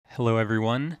Hello,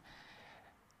 everyone.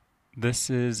 This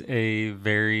is a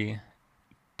very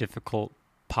difficult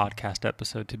podcast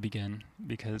episode to begin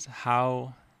because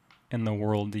how in the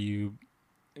world do you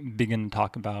begin to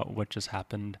talk about what just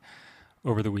happened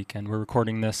over the weekend? We're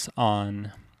recording this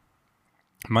on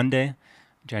Monday,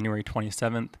 January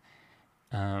 27th.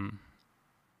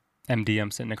 MD,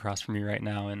 I'm sitting across from you right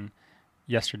now. And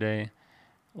yesterday,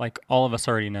 like all of us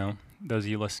already know, those of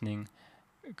you listening,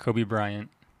 Kobe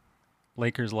Bryant,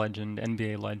 Lakers legend,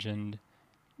 NBA legend,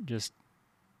 just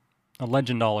a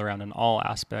legend all around in all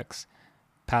aspects,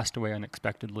 passed away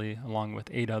unexpectedly, along with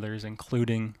 8 others,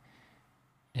 including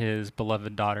his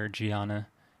beloved daughter, Gianna,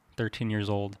 13 years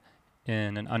old,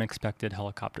 in an unexpected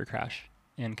helicopter crash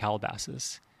in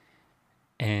Calabasas.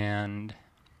 And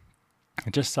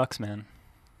it just sucks, man.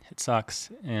 It sucks,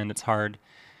 and it's hard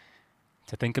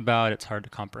to think about. It's hard to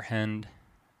comprehend.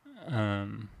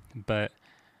 But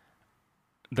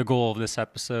the goal of this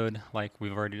episode, like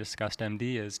we've already discussed,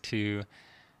 MD, is to,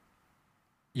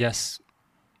 yes,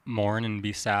 mourn and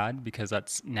be sad because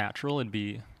that's natural. It'd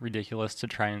be ridiculous to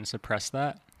try and suppress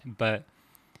that. But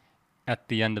at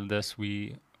the end of this,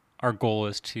 our goal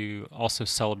is to also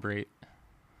celebrate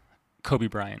Kobe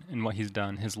Bryant and what he's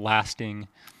done, his lasting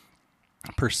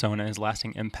persona, his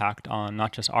lasting impact on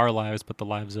not just our lives, but the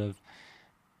lives of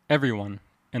everyone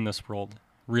in this world,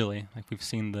 really. Like we've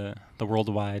seen the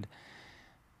worldwide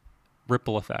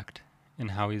ripple effect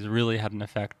and how he's really had an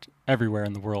effect everywhere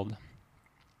in the world.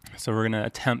 So we're going to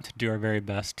attempt to do our very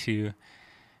best to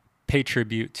pay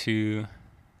tribute to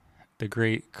the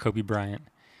great Kobe Bryant.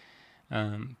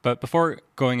 But before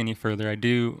going any further, I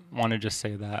do want to just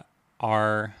say that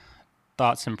our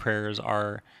thoughts and prayers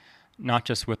are not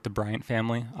just with the Bryant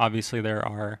family. Obviously, there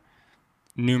are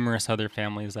numerous other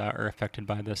families that are affected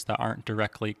by this that aren't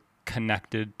directly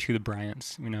connected to the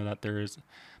Bryants. We know that there is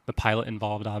the pilot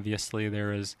involved, obviously.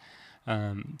 There is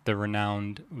the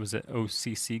renowned, was it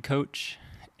OCC coach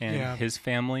and his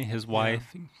family, his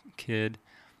wife, kid.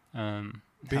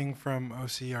 Being from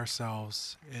OC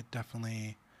ourselves, it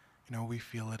definitely, we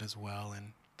feel it as well.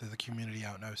 And the community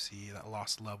out in OC that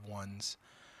lost loved ones,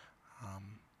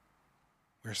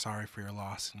 we're sorry for your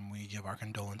loss, and we give our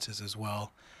condolences as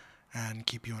well and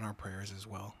keep you in our prayers as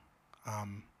well.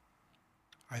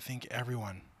 I think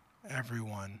everyone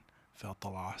felt the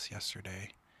loss yesterday.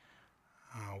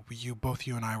 Both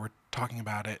you and I were talking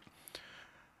about it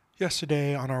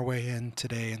yesterday on our way in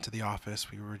today into the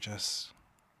office. We were just,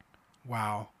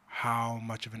 wow, how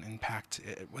much of an impact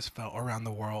it was felt around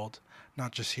the world,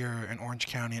 not just here in Orange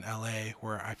County and LA,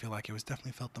 where I feel like it was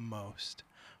definitely felt the most,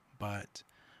 but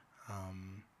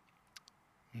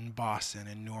in Boston,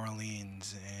 in New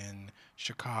Orleans, in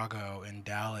Chicago, in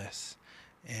Dallas,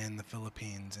 in the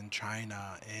Philippines, in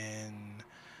China, in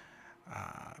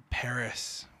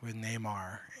Paris with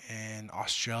Neymar, in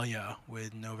Australia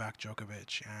with Novak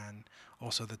Djokovic, and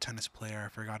also the tennis player, I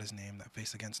forgot his name, that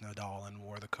faced against Nadal and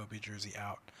wore the Kobe jersey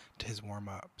out to his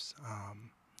warm-ups.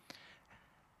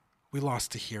 We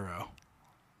lost a hero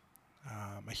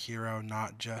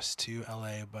not just to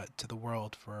LA, but to the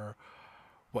world for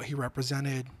what he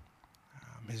represented,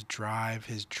 his drive,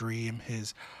 his dream,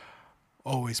 his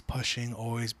always pushing,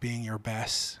 always being your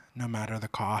best, no matter the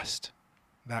cost.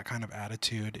 That kind of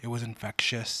attitude. It was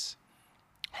infectious.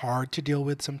 Hard to deal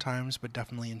with sometimes, but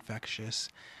definitely infectious.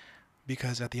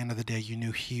 Because at the end of the day, you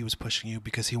knew he was pushing you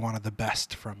because he wanted the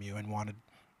best from you and wanted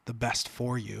the best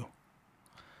for you.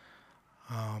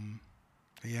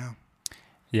 Yeah.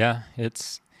 Yeah,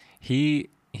 he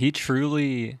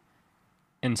truly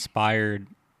inspired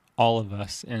all of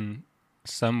us in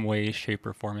some way, shape,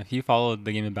 or form. If you followed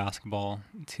the game of basketball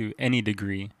to any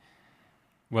degree,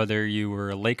 whether you were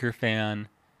a Laker fan,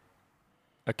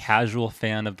 a casual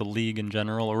fan of the league in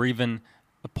general, or even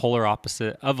a polar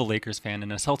opposite of a Lakers fan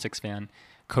and a Celtics fan,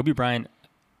 Kobe Bryant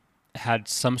had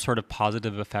some sort of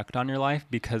positive effect on your life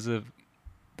because of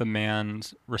the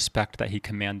man's respect that he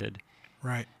commanded.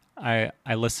 Right. I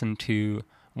listened to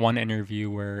one interview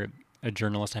where a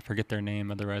journalist, I forget their name,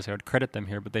 otherwise I would credit them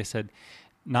here, but they said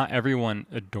not everyone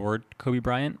adored Kobe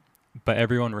Bryant, but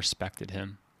everyone respected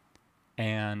him.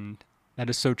 And that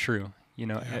is so true.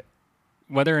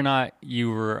 Whether or not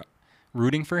you were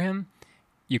rooting for him,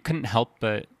 you couldn't help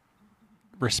but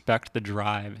respect the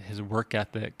drive, his work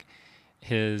ethic,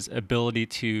 his ability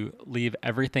to leave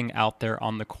everything out there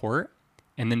on the court,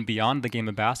 and then beyond the game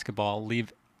of basketball,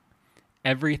 leave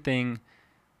everything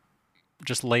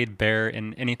just laid bare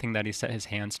in anything that he set his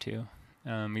hands to.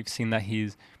 We've seen that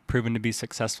he's proven to be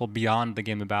successful beyond the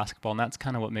game of basketball, and that's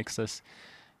kind of what makes this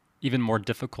even more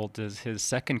difficult. Is his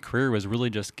second career was really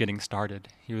just getting started.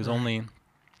 He was only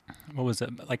what was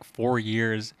it, like 4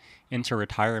 years into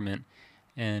retirement,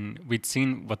 and we'd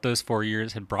seen what those 4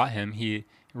 years had brought him. He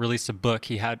released a book.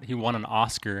 He won an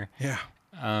Oscar. Yeah.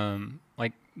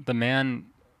 Like the man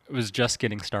was just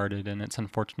getting started, and it's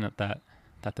unfortunate that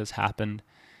this happened.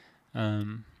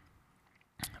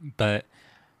 But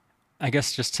I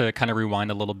guess just to kind of rewind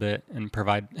a little bit and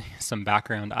provide some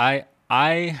background,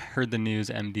 I heard the news,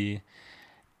 MD,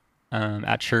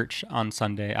 at church on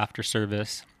Sunday after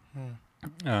service.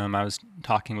 I was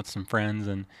talking with some friends,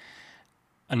 and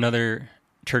another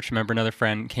church member, another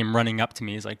friend, came running up to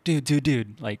me. He's like,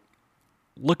 dude, like,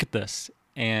 look at this.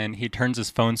 And he turns his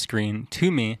phone screen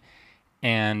to me,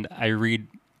 and I read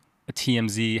a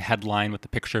TMZ headline with the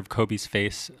picture of Kobe's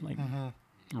face, like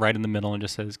right in the middle, and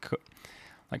just says,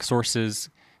 like, sources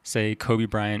say Kobe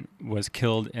Bryant was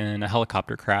killed in a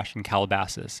helicopter crash in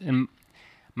Calabasas. And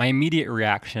my immediate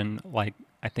reaction, like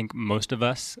I think most of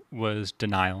us, was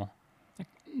denial. Like,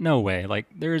 no way. Like,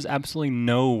 there's absolutely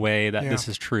no way that this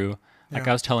is true. Like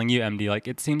I was telling you, MD, like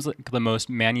it seems like the most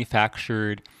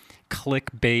manufactured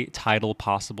clickbait title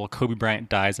possible. Kobe Bryant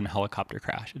dies in a helicopter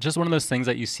crash. It's just one of those things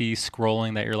that you see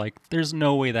scrolling that you're like, there's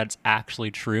no way that's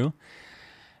actually true.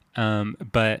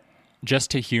 But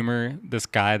just to humor this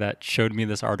guy that showed me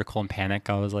this article in panic,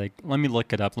 I was like, let me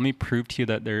look it up. Let me prove to you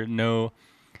that there are no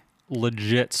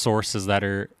legit sources that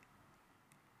are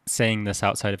saying this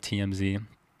outside of TMZ.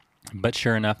 But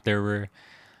sure enough, there were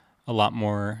a lot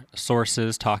more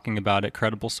sources talking about it,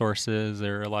 credible sources.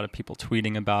 There were a lot of people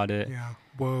tweeting about it. Yeah,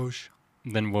 Woj.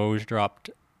 Then Woj dropped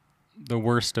the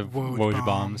worst of Woj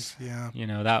bombs. Yeah. You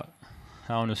know, that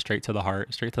one was straight to the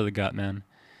heart, straight to the gut, man.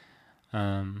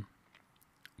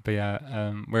 But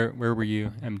yeah, where were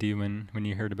you, MD, when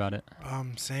you heard about it?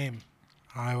 Same.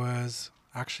 I was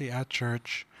actually at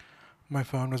church. My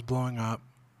phone was blowing up.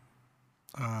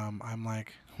 I'm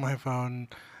like, my phone,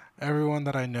 everyone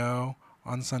that I know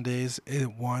on Sundays,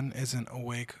 one isn't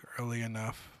awake early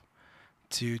enough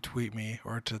to tweet me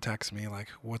or to text me like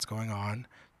what's going on.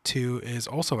 Two is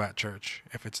also at church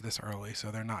if it's this early, so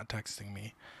they're not texting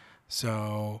me.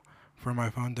 So for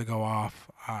my phone to go off,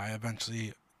 I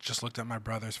eventually just looked at my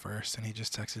brother's first, and he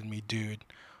just texted me, dude,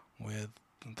 with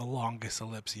the longest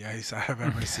ellipses I've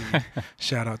ever seen.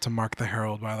 Shout out to Mark the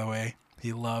Herald, by the way.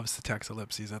 He loves to text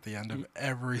ellipses at the end of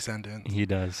every sentence. He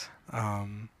does.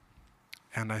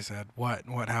 And I said, what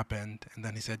happened? And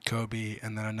then he said, Kobe,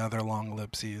 and then another long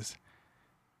ellipses.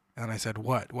 And I said,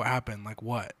 what happened? Like,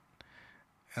 what?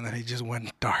 And then he just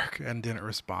went dark and didn't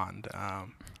respond.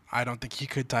 I don't think he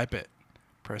could type it.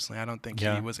 Personally, I don't think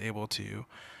he was able to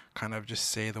kind of just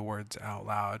say the words out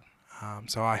loud.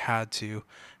 So I had to,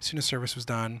 as soon as service was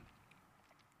done,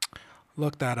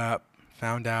 look that up,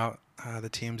 found out the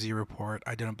TMZ report.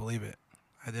 I didn't believe it.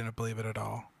 I didn't believe it at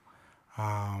all.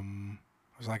 I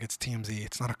was like, it's TMZ.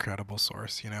 It's not a credible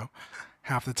source, you know.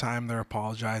 Half the time they're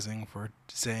apologizing for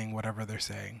saying whatever they're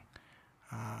saying.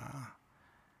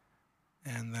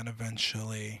 And then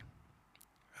eventually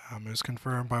it was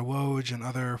confirmed by Woj and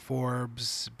other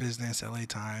Forbes, Business, LA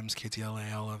Times,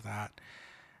 KTLA, all of that.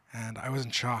 And I was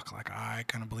in shock. Like, I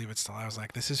couldn't believe it still. I was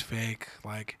like, this is fake.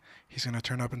 Like, he's going to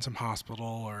turn up in some hospital,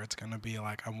 or it's going to be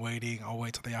like, I'll wait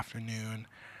till the afternoon.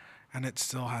 And it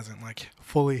still hasn't, like,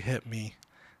 fully hit me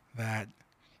that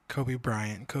Kobe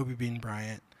Bean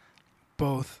Bryant,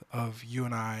 both of you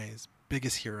and I's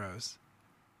biggest heroes.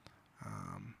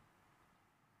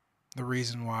 The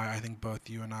reason why I think both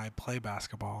you and I play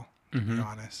basketball, to be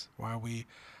honest, why we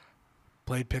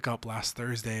played pickup last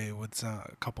Thursday with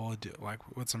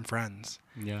with some friends,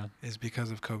 is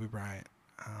because of Kobe Bryant.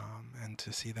 And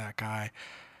to see that guy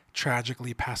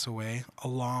tragically pass away,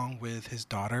 along with his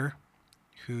daughter,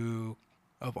 who,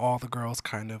 of all the girls,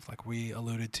 kind of like we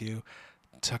alluded to,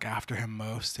 took after him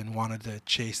most and wanted to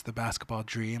chase the basketball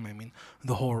dream. I mean,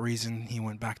 the whole reason he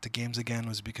went back to games again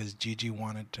was because Gigi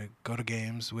wanted to go to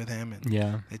games with him, and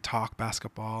they talk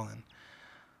basketball. And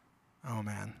oh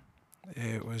man,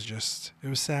 it was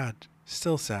sad,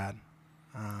 still sad.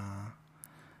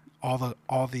 All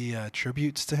the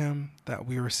tributes to him that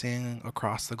we were seeing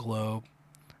across the globe.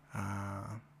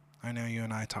 I know you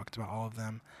and I talked about all of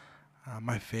them.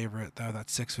 My favorite, though, that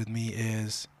sticks with me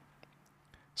is,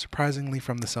 surprisingly,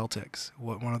 from the Celtics,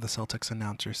 what one of the Celtics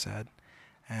announcers said.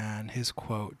 And his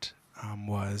quote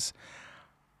was,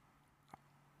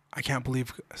 I can't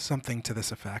believe, something to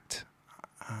this effect.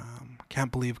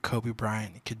 Can't believe Kobe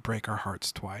Bryant could break our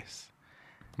hearts twice.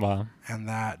 Wow. And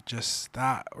that's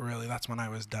when I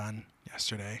was done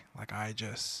yesterday.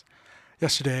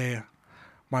 Yesterday,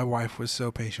 my wife was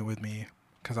so patient with me.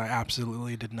 because I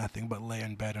absolutely did nothing but lay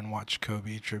in bed and watch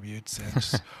Kobe tributes and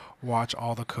just watch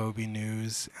all the Kobe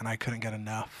news, and I couldn't get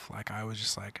enough. Like I was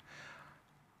just like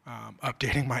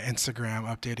updating my Instagram,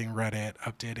 updating Reddit,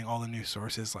 updating all the news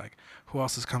sources. Like, who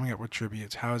else is coming up with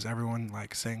tributes? How is everyone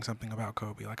like saying something about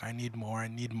Kobe? Like, I need more. I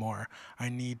need more. I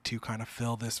need to kind of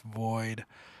fill this void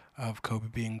of Kobe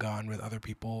being gone with other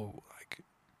people. Like,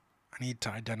 I need to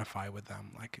identify with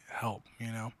them. Like, help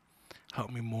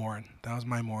me mourn. That was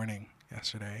my mourning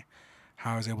yesterday.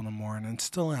 How I was able to mourn and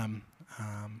still am.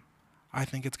 I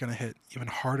think it's going to hit even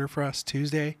harder for us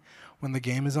Tuesday when the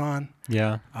game is on.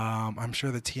 Yeah. I'm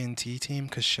sure the TNT team,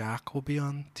 because Shaq will be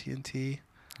on TNT.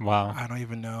 Wow. I don't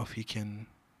even know if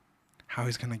how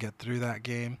he's going to get through that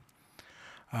game.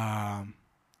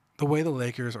 The way the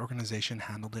Lakers organization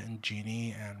handled it, and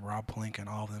Jeannie and Rob Pelinka and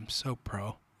all of them, so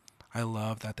pro. I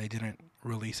love that they didn't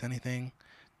release anything,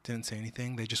 didn't say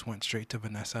anything. They just went straight to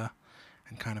Vanessa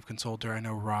and kind of consoled her. I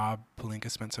know Rob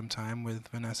Pelinka spent some time with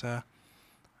Vanessa.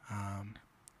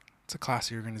 It's a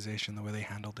classy organization, the way they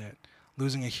handled it.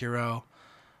 Losing a hero,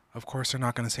 of course they're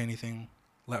not going to say anything.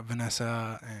 Let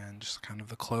Vanessa and just kind of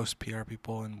the close PR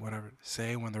people and whatever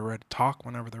say when they're ready to talk,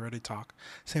 whenever they're ready to talk.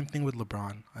 Same thing with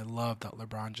LeBron. I love that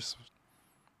LeBron, just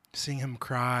seeing him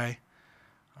cry,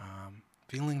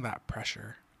 feeling that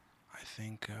pressure. I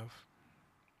think of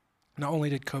not only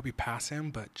did Kobe pass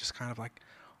him, but just kind of like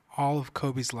all of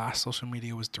Kobe's last social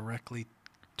media was directed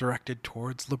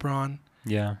towards LeBron.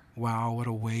 Yeah. Wow, what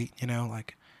a weight,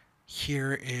 like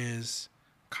here is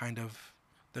kind of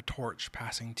the torch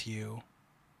passing to you,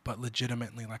 but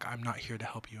legitimately, like, I'm not here to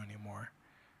help you anymore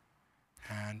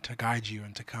and to guide you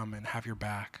and to come and have your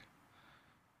back.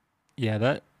 Yeah,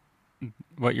 that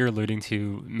what you're alluding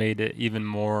to made it even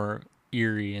more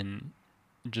eerie and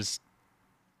just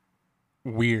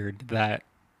weird that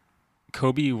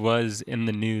Kobe was in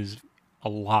the news a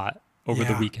lot over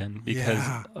the weekend because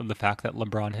of the fact that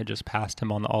LeBron had just passed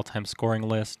him on the all-time scoring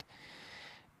list,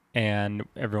 and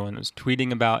everyone was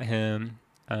tweeting about him.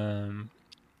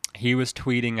 He was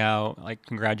tweeting out like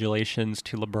congratulations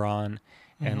to LeBron,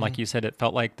 and like you said, it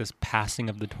felt like this passing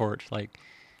of the torch, like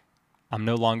I'm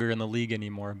no longer in the league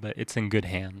anymore, but it's in good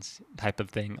hands type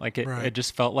of thing. Like it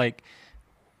just felt like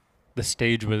the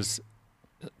stage was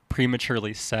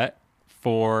prematurely set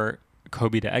for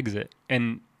Kobe to exit,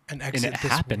 and exit it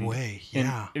this happened. way.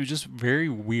 And it was just very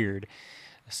weird.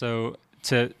 So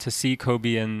to see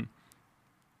Kobe in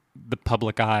the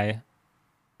public eye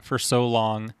for so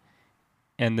long,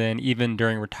 and then even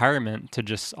during retirement to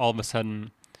just all of a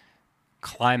sudden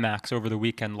climax over the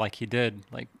weekend like he did,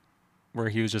 like where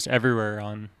he was just everywhere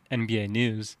on NBA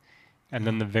news, and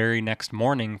then the very next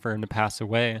morning for him to pass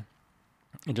away,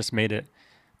 it just made it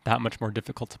that much more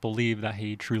difficult to believe that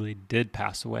he truly did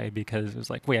pass away, because it was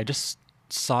like, wait, I just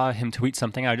saw him tweet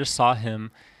something. I just saw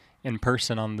him in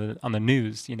person on the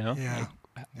news,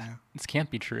 This can't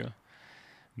be true.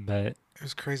 But it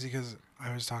was crazy because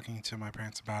I was talking to my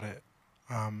parents about it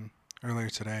earlier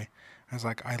today. I was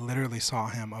like, I literally saw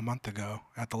him a month ago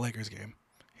at the Lakers game.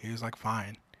 He was like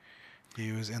fine.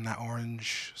 He was in that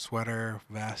orange sweater,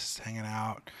 vest, hanging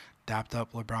out, dapped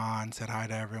up LeBron, said hi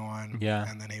to everyone. Yeah.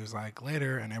 And then he was like,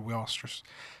 later, and we all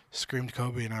screamed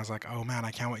Kobe, and I was like, oh man,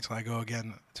 I can't wait till I go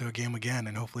to a game again,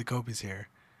 and hopefully Kobe's here.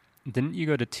 Didn't you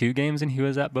go to 2 games and he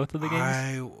was at both of the games?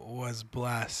 I was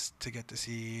blessed to get to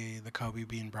see the Kobe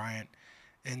Bean Bryant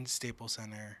in Staples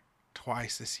Center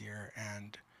twice this year,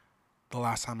 and the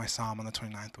last time I saw him on the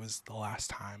 29th was the last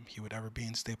time he would ever be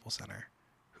in Staples Center.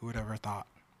 Who would ever thought?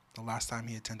 The last time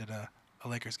he attended a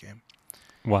Lakers game.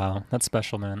 Wow, that's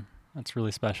special, man. That's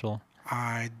really special.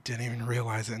 I didn't even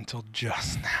realize it until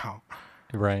just now.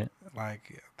 Right.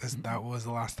 Like that was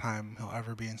the last time he'll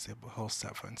ever be he'll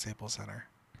step foot in Staples Center.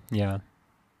 Yeah.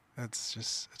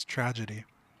 It's tragedy.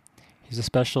 He's a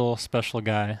special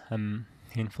guy.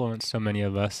 He influenced so many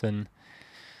of us, and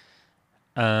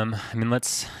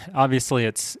obviously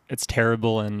it's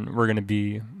terrible, and we're going to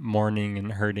be mourning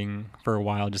and hurting for a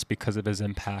while just because of his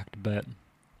impact, but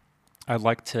I'd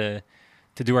like to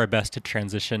do our best to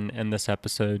transition in this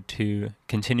episode to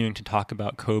continuing to talk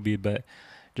about Kobe, but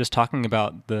just talking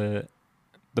about the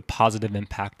positive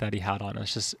impact that he had on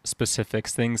us, just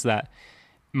specifics,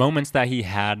 moments that he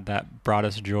had that brought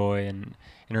us joy, and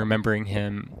remembering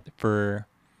him for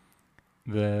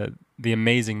the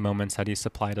amazing moments that he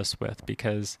supplied us with,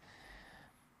 because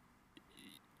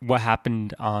what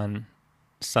happened on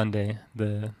Sunday,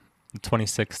 the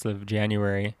 26th of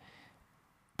January,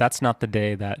 that's not the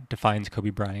day that defines Kobe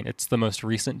Bryant. It's the most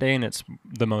recent day, and it's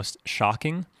the most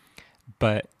shocking,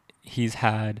 but he's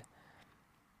had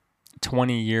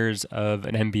 20 years of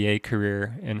an NBA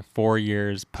career and 4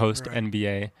 years post Right.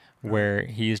 NBA where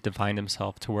he's defined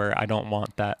himself to where I don't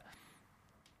want that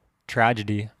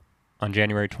tragedy on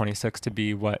January 26th to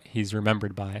be what he's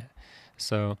remembered by.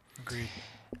 So Agreed.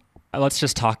 let's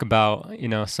just talk about,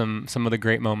 some of the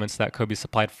great moments that Kobe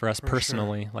supplied for us For sure.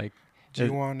 personally. Like, Do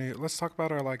you want to? Let's talk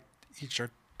about our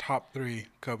top 3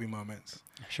 Kobe moments.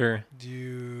 sure. Do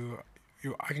you?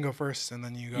 I can go first, and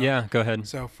then you go. Yeah, go ahead.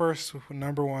 So first,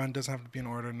 number 1 doesn't have to be in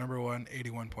order. Number 1,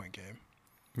 81-point game.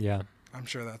 Yeah, I'm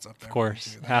sure that's up there. of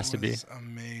course. It has to be.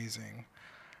 Amazing.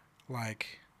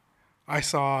 Like, I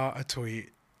saw a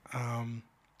tweet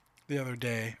the other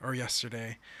day or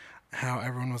yesterday, how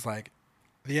everyone was like,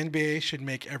 the NBA should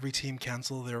make every team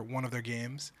cancel one of their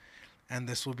games, and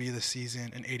this will be the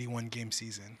season, an 81-game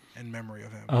season in memory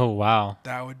of him. Oh, wow.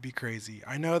 That would be crazy.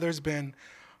 I know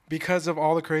because of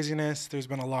all the craziness, there's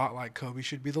been a lot like Kobe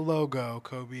should be the logo.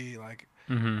 Kobe,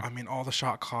 all the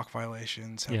shot clock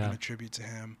violations have been a tribute to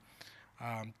him.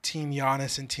 Team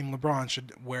Giannis and Team LeBron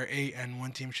should wear 8, and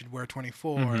one team should wear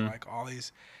 24. Like all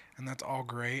these, and that's all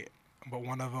great. But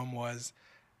one of them was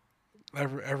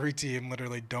every team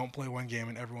literally don't play one game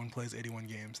and everyone plays 81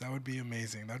 games. That would be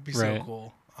amazing. That would be so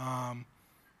cool.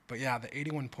 But yeah, the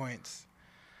 81 points.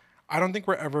 I don't think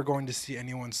we're ever going to see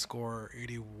anyone score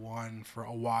 81 for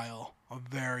a while, a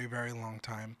very, very long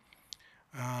time.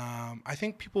 I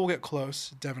think people will get close.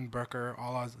 Devin Booker,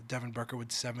 Devin Booker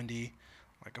with 70,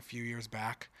 like a few years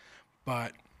back.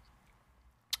 But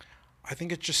I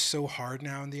think it's just so hard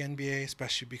now in the NBA,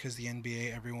 especially because the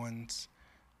NBA,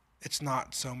 it's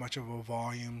not so much of a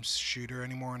volume shooter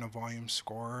anymore and a volume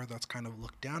scorer that's kind of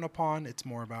looked down upon. It's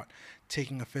more about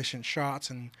taking efficient shots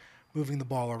and moving the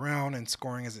ball around and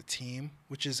scoring as a team,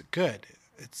 which is good.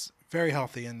 It's very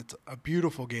healthy and it's a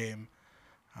beautiful game.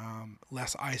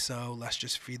 Less ISO, less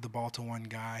just feed the ball to one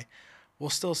guy. We'll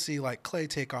still see like Klay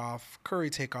take off, Curry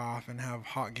take off and have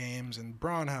hot games, and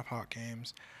Braun have hot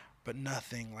games, but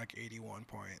nothing like 81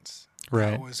 points.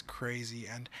 Right. That was crazy.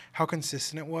 And how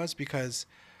consistent it was, because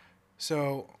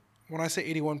when I say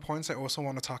 81 points, I also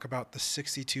want to talk about the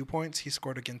 62 points he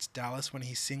scored against Dallas when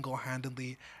he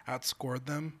single-handedly outscored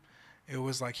them. It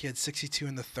was like he had 62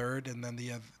 in the third, and then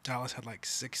Dallas had like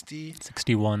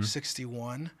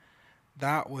 61.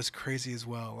 That was crazy as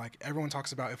well. Like, everyone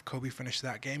talks about if Kobe finished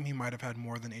that game, he might have had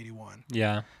more than 81.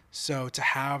 Yeah. So to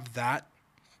have that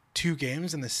 2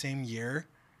 games in the same year,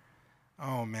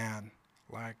 oh man,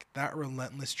 like that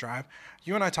relentless drive.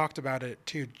 You and I talked about it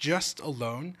too. Just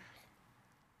alone,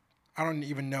 I don't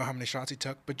even know how many shots he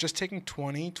took, but just taking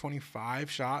 20, 25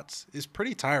 shots is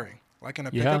pretty tiring. Like in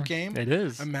a pickup game, it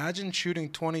is. Imagine shooting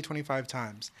 20, 25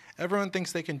 times. Everyone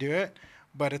thinks they can do it,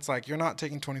 but it's like you're not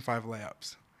taking 25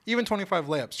 layups. Even 25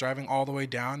 layups, driving all the way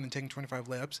down and taking 25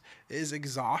 layups is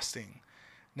exhausting.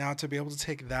 Now, to be able to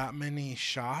take that many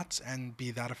shots and be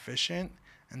that efficient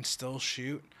and still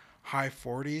shoot high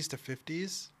 40s to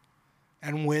 50s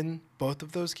and win both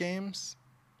of those games,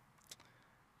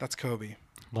 that's Kobe.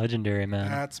 Legendary, man.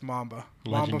 That's Mamba.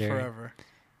 Legendary. Mamba forever.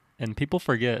 And people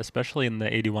forget, especially in the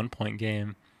 81-point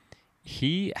game,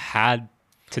 he had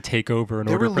to take over in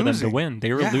order for them to win.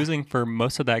 They were losing for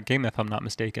most of that game, if I'm not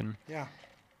mistaken. Yeah.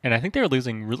 And I think they were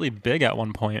losing really big at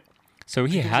one point. So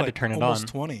he had to turn it on. Almost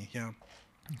 20, yeah.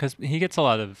 Because he gets a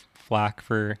lot of flack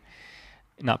for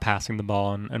not passing the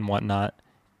ball and whatnot.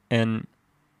 And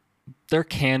there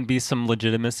can be some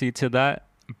legitimacy to that,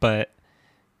 but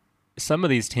some of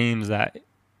these teams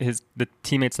the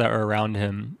teammates that were around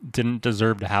him didn't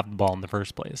deserve to have the ball in the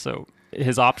first place. So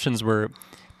his options were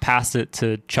pass it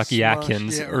to Chucky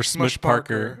Atkins or Smush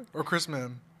Parker or Chris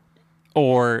Mim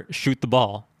or shoot the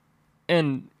ball.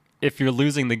 And if you're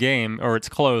losing the game or it's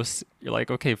close, you're like,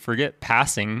 okay, forget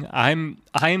passing. I am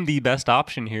the best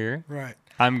option here. Right.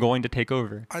 I'm going to take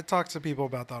over. I talk to people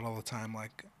about that all the time.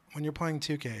 Like when you're playing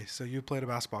 2K, so you played a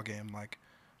basketball game, like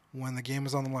when the game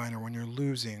is on the line or when you're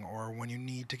losing or when you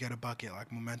need to get a bucket,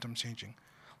 like momentum changing.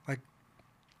 Like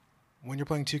when you're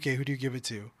playing 2K, who do you give it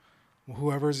to?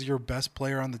 Whoever's your best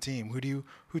player on the team.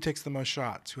 Who takes the most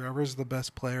shots? Whoever's the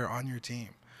best player on your team,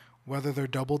 whether they're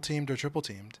double teamed or triple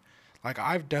teamed. Like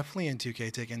I've definitely in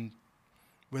 2K taken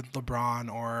with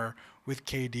LeBron or with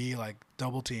KD like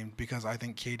double teamed because I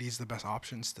think KD's the best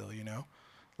option still, you know?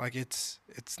 Like it's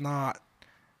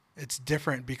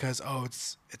different because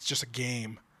it's just a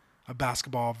game, a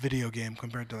basketball video game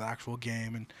compared to the actual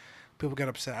game, and people get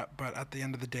upset, but at the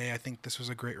end of the day I think this was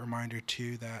a great reminder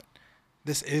too that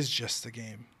this is just a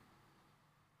game.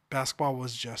 Basketball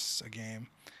was just a game,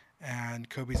 and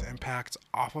Kobe's impact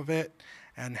off of it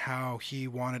and how he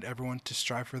wanted everyone to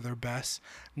strive for their best,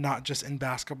 not just in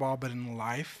basketball but in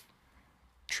life,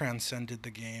 transcended the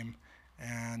game.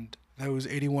 And those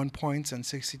 81 points and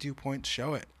 62 points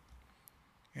show it.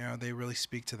 They really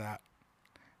speak to that.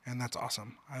 And that's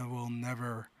awesome. I will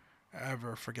never,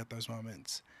 ever forget those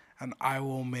moments. And I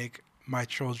will make my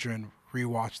children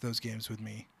rewatch those games with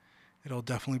me. It'll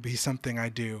definitely be something I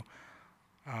do.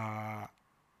 I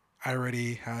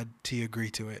already had T agree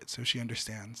to it, so she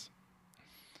understands.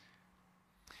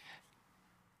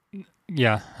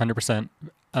 Yeah, 100%.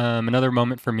 Another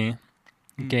moment for me,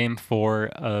 Game 4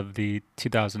 of the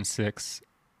 2006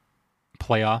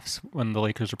 playoffs when the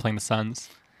Lakers were playing the Suns.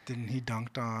 Didn't he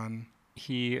dunked on?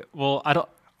 I don't.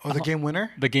 Oh, the game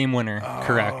winner? The game winner,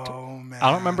 correct. Oh, man.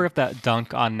 I don't remember if that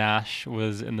dunk on Nash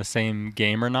was in the same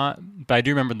game or not, but I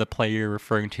do remember the play you're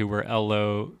referring to where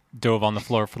Elo dove on the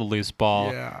floor for the loose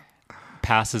ball,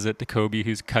 passes it to Kobe,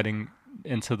 who's cutting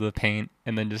into the paint,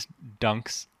 and then just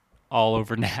dunks all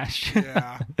over Nash.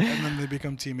 Yeah, and then they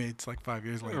become teammates like 5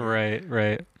 years later.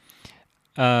 Right.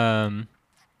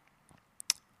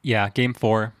 Yeah, Game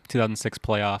 4, 2006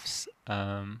 playoffs.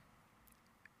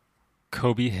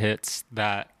 Kobe hits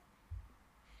that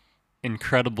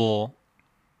incredible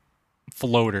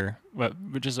floater,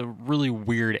 which is a really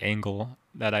weird angle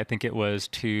that I think it was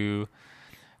to,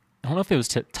 I don't know if it was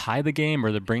to tie the game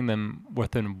or to bring them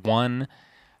within one,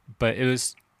 but it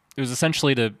was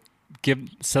essentially to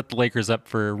set the Lakers up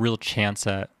for a real chance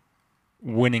at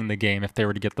winning the game if they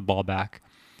were to get the ball back.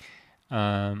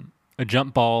 A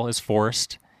jump ball is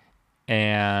forced,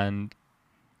 and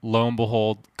lo and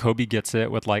behold, Kobe gets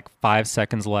it with like 5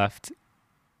 seconds left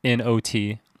in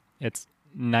OT. It's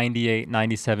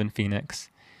 98-97 Phoenix.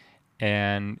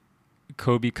 And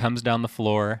Kobe comes down the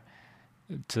floor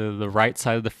to the right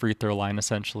side of the free throw line,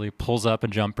 essentially, pulls up a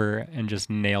jumper and just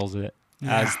nails it.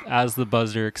 As the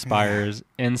buzzer expires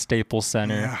in Staples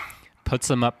Center, puts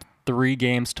them up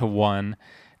 3-1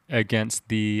 against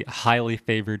the highly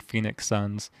favored Phoenix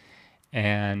Suns.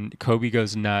 And Kobe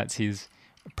goes nuts. He's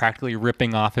practically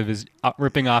ripping off his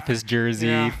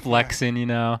jersey,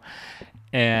 flexing,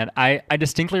 And I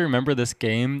distinctly remember this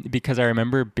game because I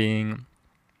remember being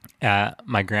at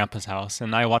my grandpa's house,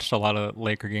 and I watched a lot of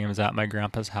Laker games at my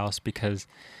grandpa's house because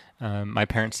my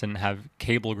parents didn't have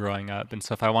cable growing up, and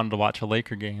so if I wanted to watch a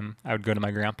Laker game, I would go to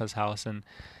my grandpa's house, and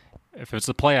if it's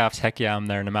the playoffs, heck yeah, I'm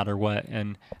there no matter what.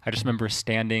 And I just remember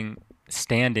standing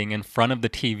in front of the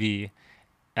TV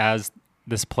as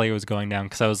this play was going down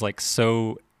because I was like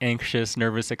so anxious,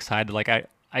 nervous, excited. Like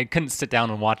I couldn't sit down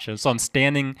and watch it. So I'm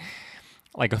standing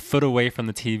like a foot away from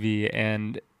the TV,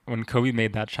 and when Kobe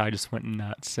made that shot, I just went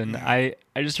nuts. And I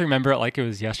just remember it like it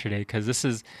was yesterday because this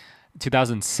is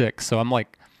 2006. So I'm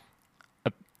like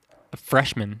a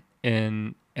freshman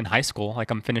in high school. Like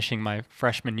I'm finishing my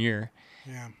freshman year.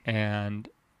 Yeah. And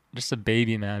just a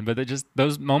baby, man. But just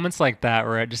those moments like that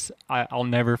where I'll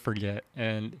never forget.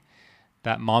 And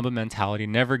that Mamba mentality,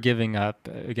 never giving up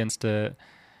against an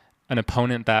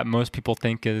opponent that most people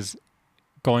think is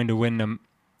going to win them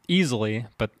easily,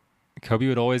 but Kobe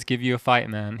would always give you a fight,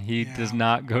 man. He does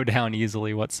not go down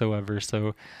easily whatsoever.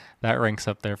 So that ranks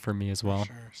up there for me as well.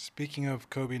 Sure. Speaking of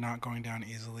Kobe not going down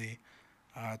easily,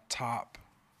 top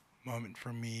moment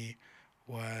for me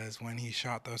was when he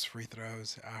shot those free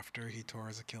throws after he tore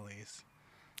his Achilles.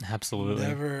 Absolutely.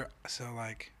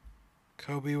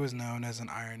 Kobe was known as an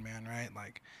Iron Man, right?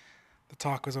 Like, the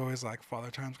talk was always like, Father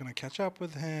Time's going to catch up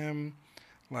with him.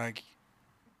 Like,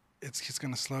 he's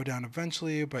going to slow down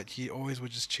eventually, but he always would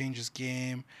just change his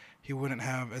game. He wouldn't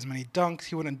have as many dunks.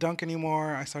 He wouldn't dunk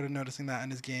anymore. I started noticing that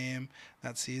in his game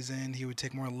that season. He would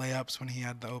take more layups when he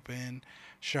had the open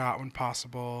shot when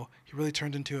possible. He really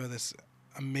turned into this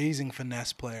amazing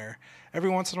finesse player. Every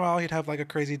once in a while, he'd have like a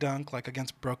crazy dunk, like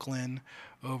against Brooklyn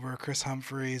over Chris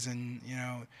Humphries and,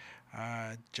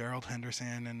 Gerald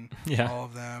Henderson and all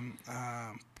of them.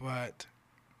 But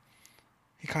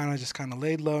he kind of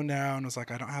laid low now and was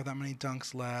like, I don't have that many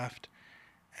dunks left.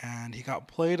 And he got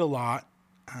played a lot.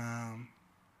 And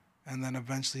then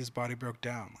eventually his body broke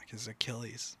down. Like his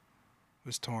Achilles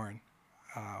was torn,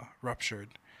 ruptured.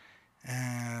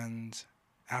 And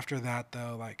after that,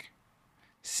 though, like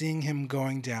seeing him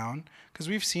going down, because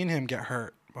we've seen him get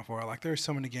hurt before. Like there are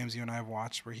so many games you and I have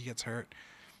watched where he gets hurt.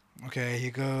 Okay, he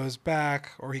goes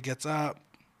back or he gets up,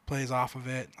 plays off of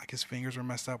it, like his fingers were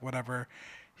messed up, whatever.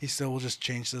 He still will just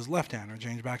change to his left hand or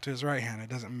change back to his right hand. It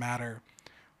doesn't matter.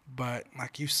 But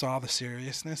like you saw the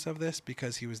seriousness of this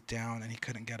because he was down and he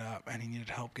couldn't get up and he needed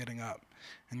help getting up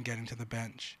and getting to the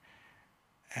bench.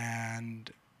 And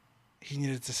he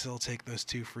needed to still take those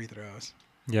 2 free throws.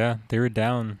 Yeah, they were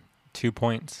down 2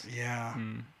 points. Yeah.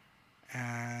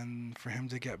 And for him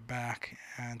to get back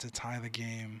and to tie the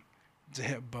game, to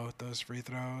hit both those free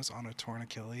throws on a torn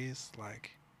Achilles,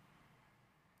 like,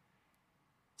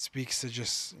 speaks to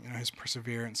just his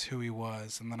perseverance, who he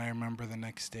was. And then I remember the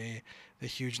next day the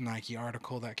huge Nike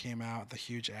article that came out, the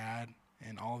huge ad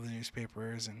in all of the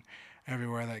newspapers and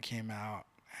everywhere that came out.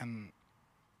 And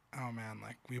oh man,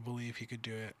 like, we believe he could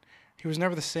do it. He was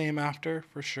never the same after,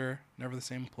 for sure. Never the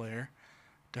same player.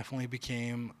 Definitely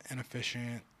became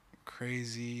inefficient,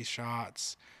 crazy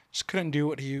shots. Just couldn't do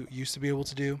what he used to be able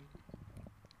to do.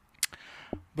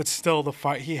 But still, the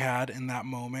fight he had in that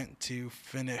moment to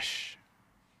finish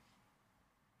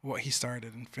what he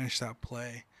started and finish that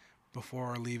play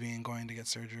before leaving and going to get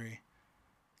surgery.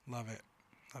 Love it.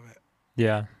 Love it.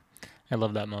 Yeah, I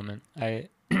love that moment. I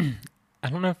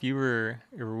don't know if you were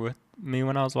with me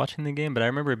when I was watching the game, but I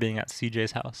remember being at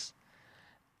CJ's house.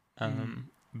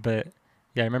 But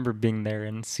yeah, I remember being there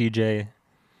and CJ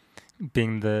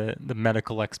being the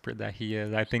medical expert that he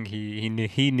is. I think he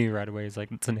knew right away. He's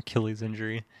like, it's an Achilles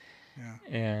injury. Yeah.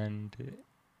 And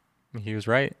he was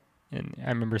right. And I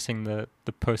remember seeing the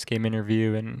post-game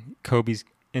interview, and Kobe's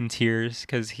in tears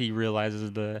because he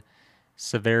realizes the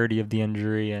severity of the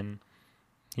injury, and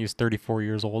he was 34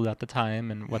 years old at the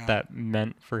time, and what that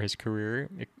meant for his career.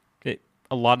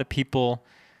 A lot of people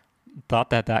thought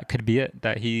that could be it,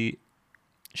 that he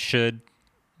should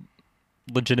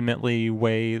legitimately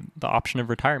weigh the option of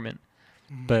retirement.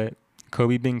 But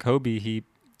Kobe being Kobe, he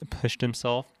pushed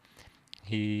himself.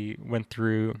 He went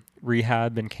through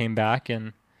rehab and came back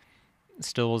and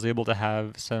still was able to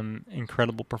have some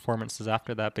incredible performances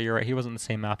after that. But you're right, he wasn't the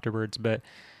same afterwards. But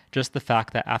just the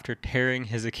fact that after tearing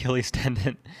his Achilles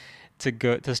tendon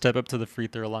to step up to the free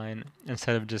throw line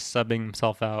instead of just subbing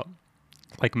himself out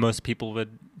like most people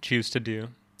would choose to do,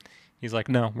 he's like,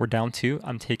 no, we're down 2.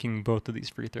 I'm taking both of these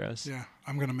free throws. Yeah,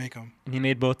 I'm going to make them. And he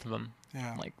made both of them.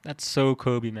 Yeah. Like, that's so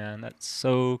Kobe, man. That's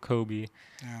so Kobe.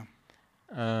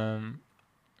 Yeah.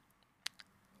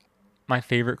 My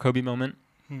favorite Kobe moment,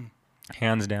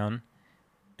 hands down,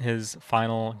 his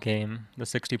final game, the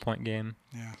 60-point game.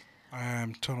 Yeah, I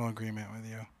am total agreement with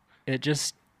you.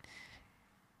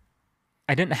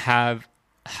 I didn't have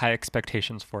high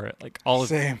expectations for it. Like,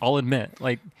 Same. I'll admit,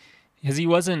 like, because he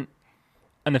wasn't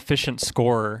an efficient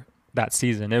scorer that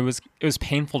season. It was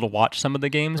painful to watch some of the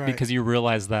games because you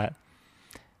realize that,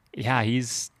 yeah,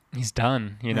 he's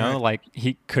done, Right. Like,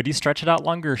 he stretch it out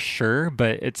longer? Sure,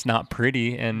 but it's not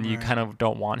pretty, and you kind of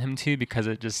don't want him to because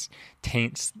it just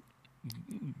taints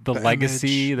the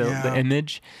legacy, the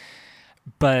image.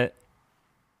 But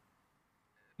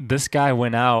this guy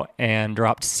went out and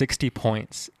dropped 60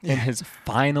 points in his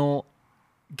final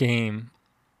game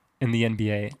in the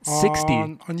NBA. 60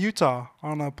 on Utah,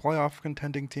 on a playoff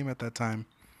contending team at that time.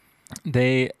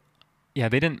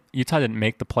 Utah didn't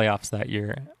make the playoffs that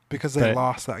year because they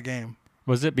lost that game.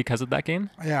 Was it because of that game?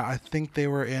 Yeah, I think they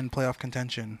were in playoff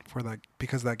contention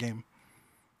because of that game.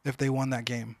 If they won that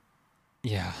game.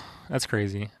 Yeah, that's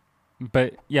crazy.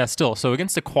 But yeah, still, so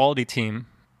against a quality team,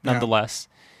 nonetheless.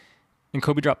 And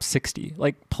Kobe dropped 60.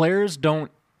 Like, players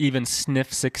don't even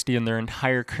sniff 60 in their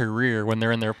entire career when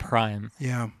they're in their prime.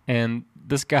 Yeah. And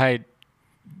this guy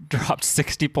dropped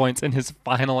 60 points in his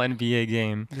final NBA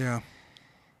game. Yeah.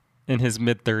 In his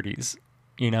mid-30s.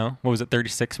 What was it,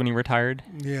 36 when he retired?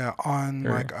 Yeah, on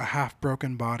like a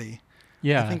half-broken body.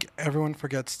 Yeah. I think everyone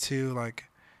forgets to, like,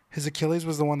 his Achilles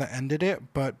was the one that ended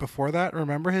it, but before that,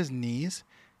 remember his knees?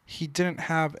 He didn't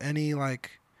have any,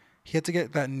 like... He had to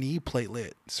get that knee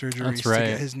platelet surgery to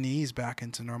get his knees back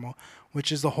into normal,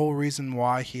 which is the whole reason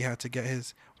why he had to get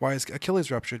his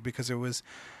Achilles ruptured, because it was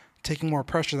taking more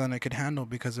pressure than it could handle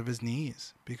because of his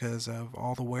knees, because of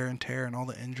all the wear and tear and all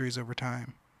the injuries over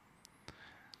time.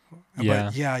 Yeah.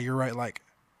 But yeah, you're right. Like,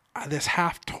 this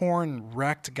half-torn,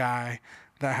 wrecked guy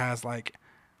that has, like,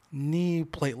 knee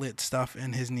platelet stuff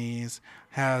in his knees,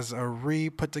 has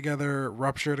a put together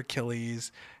ruptured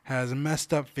Achilles, has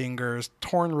messed up fingers,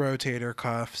 torn rotator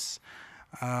cuffs,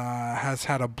 has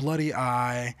had a bloody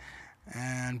eye,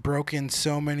 and broken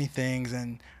so many things,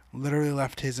 and literally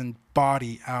left his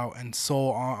body out and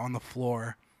soul on the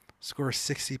floor, scores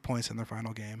 60 points in their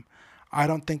final game. I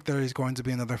don't think there is going to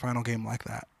be another final game like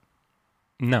that.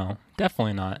 No,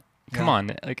 definitely not. Come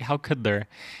on, like, how could there?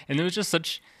 And it was just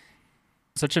such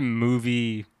a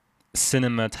movie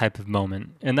cinema type of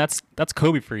moment. And that's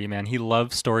Kobe for you, man. He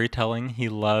loves storytelling. He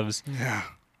loves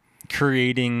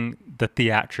creating the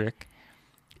theatric.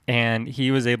 And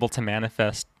he was able to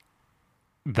manifest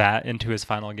that into his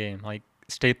final game. Like,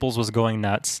 Staples was going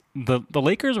nuts. The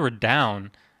Lakers were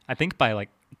down, I think, by like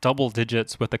double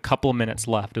digits with a couple minutes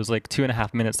left. It was like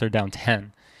 2.5 minutes. They're down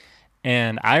 10.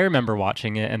 And I remember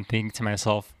watching it and thinking to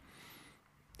myself,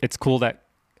 it's cool that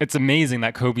it's amazing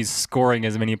that Kobe's scoring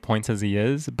as many points as he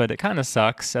is, but it kind of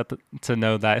sucks to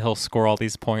know that he'll score all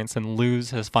these points and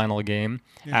lose his final game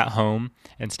Yeah. at home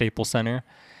in Staples Center.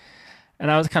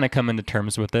 And I was kind of coming to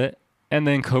terms with it. And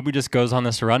then Kobe just goes on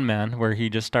this run, man, where he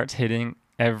just starts hitting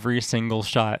every single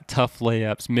shot, tough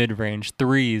layups, mid-range,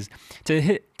 threes. To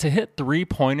hit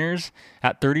 3-pointers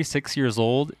at 36 years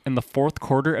old in the fourth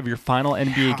quarter of your final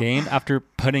NBA game after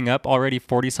putting up already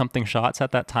 40-something shots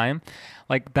at that time,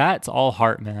 like that's all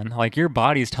heart, man. Like your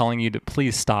body's telling you to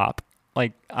please stop.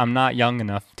 Like I'm not young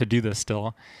enough to do this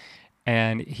still.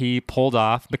 And he pulled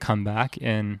off the comeback,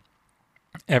 and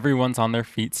everyone's on their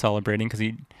feet celebrating because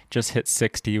he just hit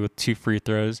 60 with 2 free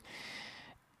throws.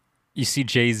 You see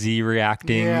Jay-Z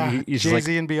reacting. Yeah, He's Jay-Z like,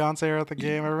 and Beyonce are at the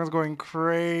game. Everyone's going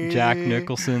crazy. Jack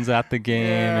Nicholson's at the game.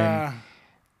 Yeah. And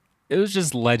it was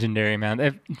just legendary, man.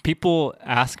 If people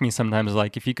ask me sometimes,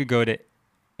 like, if you could go to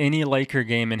any Laker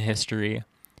game in history,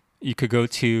 you could go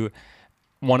to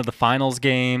one of the finals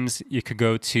games, you could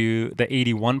go to the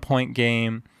 81-point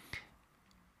game.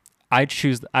 I would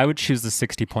choose the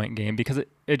 60-point game because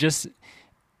it just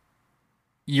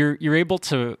you're able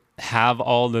to have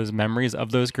all those memories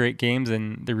of those great games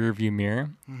in the rearview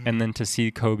mirror, and then to see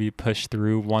Kobe push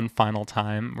through one final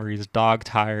time where he's dog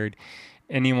tired.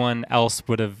 Anyone else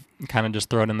would have kind of just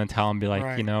thrown in the towel and be like,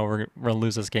 Right. you know, we're gonna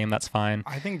lose this game. That's fine.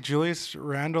 I think Julius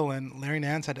Randle and Larry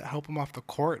Nance had to help him off the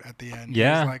court at the end.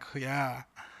 Yeah. He was like, yeah.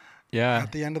 Yeah,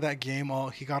 At the end of that game,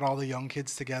 he got all the young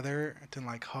kids together to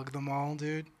like hug them all,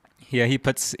 dude. yeah.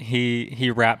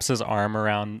 He wraps his arm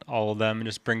around all of them and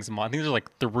just brings them on. I think there's like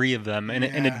 3 of them, and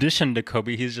in Yeah. addition to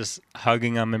Kobe, he's just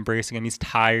hugging them, embracing him. He's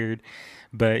tired,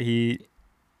 but he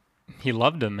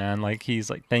loved him, man. Like he's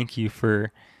like, thank you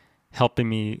for helping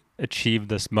me achieve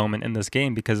this moment in this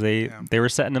game, because they were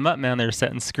setting them up, man. They were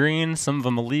setting screens, some of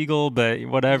them illegal, but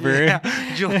whatever.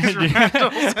 Yeah, Julius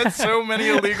Randle set so many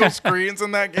illegal screens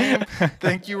in that game.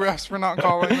 Thank you, refs, for not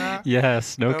calling that.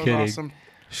 Yes, no That was kidding. awesome.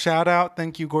 Shout out,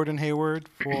 thank you, Gordon Hayward,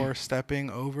 for stepping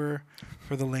over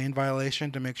for the lane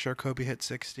violation to make sure Kobe hit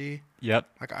 60. Yep.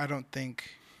 Like, I don't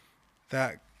think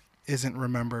that isn't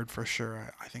remembered for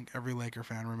sure. I think every Laker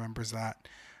fan remembers that,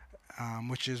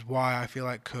 which is why I feel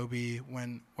like Kobe,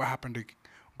 when what happened to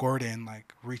Gordon,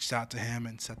 like reached out to him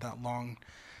and sent that long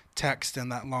text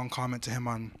and that long comment to him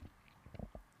on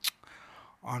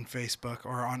Facebook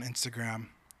or on Instagram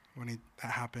when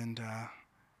that happened.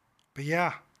 But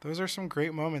yeah, those are some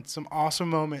great moments, some awesome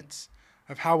moments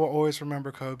of how we'll always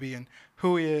remember Kobe and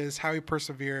who he is, how he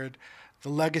persevered, the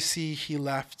legacy he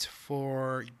left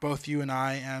for both you and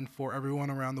I and for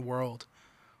everyone around the world,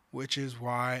 which is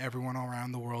why everyone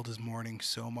around the world is mourning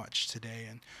so much today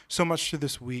and so much through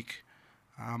this week.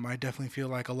 I definitely feel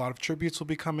like a lot of tributes will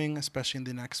be coming, especially in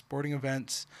the next sporting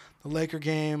events. The Laker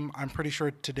game, I'm pretty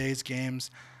sure today's games,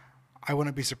 I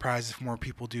wouldn't be surprised if more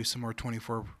people do some more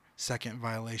 24-second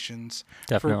violations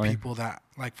Definitely. for people that,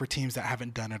 like, for teams that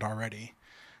haven't done it already.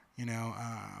 You know,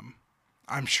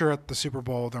 I'm sure at the Super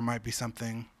Bowl there might be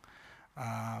something.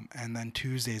 And then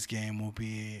Tuesday's game will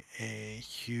be a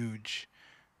huge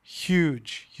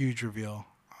reveal.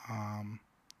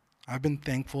 I've been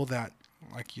thankful that,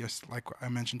 like I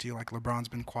mentioned to you, like LeBron's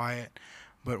been quiet,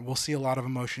 but we'll see a lot of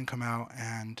emotion come out,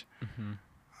 and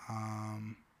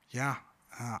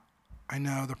I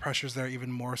know the pressure's there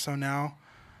even more so now.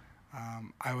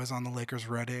 I was on the Lakers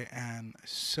Reddit, and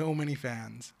so many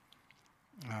fans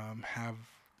have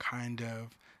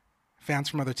fans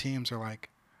from other teams are like,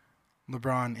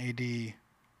 LeBron, AD,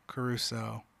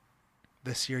 Caruso,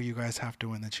 this year you guys have to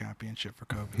win the championship for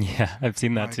Kobe. Yeah, I've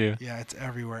seen that Like, too. Yeah, it's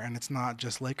everywhere, and it's not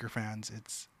just Laker fans.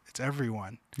 It's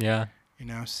everyone. Yeah. You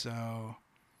know, so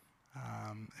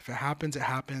if it happens, it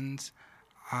happens.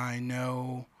 I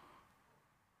know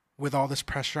with all this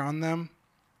pressure on them,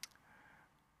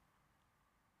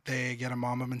 they get a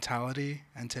Mamba mentality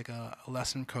and take a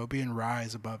lesson from Kobe and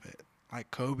rise above it.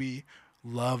 Like Kobe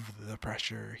loved the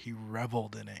pressure. He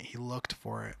reveled in it. He looked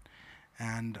for it.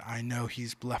 And I know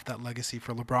he's left that legacy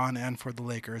for LeBron and for the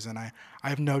Lakers. And I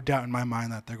have no doubt in my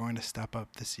mind that they're going to step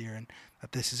up this year and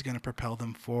that this is going to propel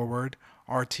them forward,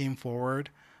 our team forward,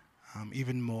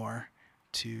 even more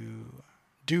to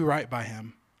do right by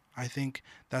him. I think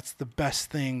that's the best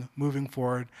thing moving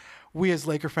forward we as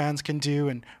Laker fans can do,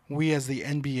 and we as the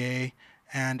NBA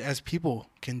and as people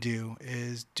can do,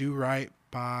 is do right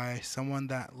by someone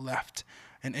that left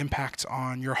an impact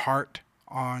on your heart,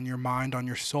 on your mind, on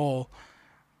your soul,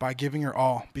 by giving your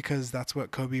all, because that's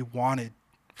what Kobe wanted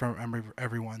from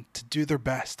everyone, to do their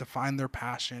best, to find their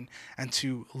passion, and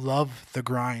to love the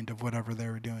grind of whatever they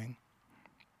were doing.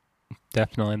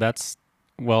 Definitely. That's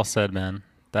well said, man.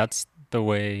 That's the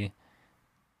way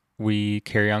we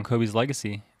carry on Kobe's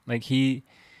legacy. Like he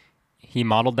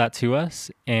modeled that to us,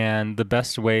 and the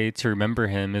best way to remember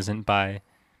him isn't by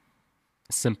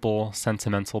simple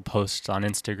sentimental posts on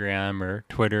Instagram or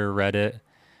Twitter, Reddit,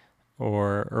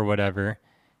 or whatever.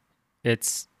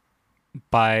 It's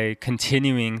by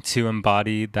continuing to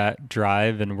embody that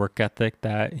drive and work ethic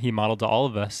that he modeled to all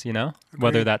of us, you know? Agreed.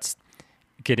 Whether that's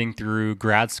getting through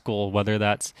grad school, whether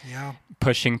that's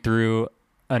pushing through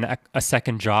a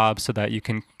second job so that you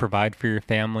can provide for your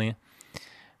family,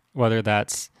 whether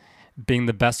that's being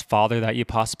the best father that you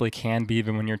possibly can be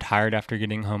even when you're tired after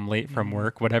getting home late from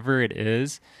work, whatever it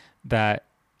is that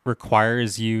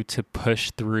requires you to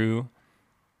push through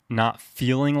not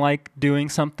feeling like doing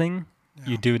something,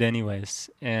 you do it anyways.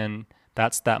 And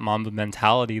that's that Mamba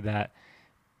mentality that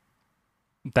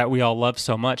we all love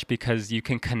so much, because you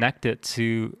can connect it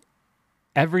to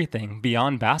everything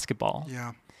beyond basketball.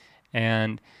 Yeah.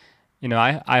 And, you know,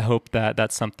 I hope that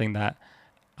that's something that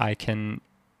I can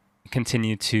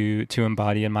continue to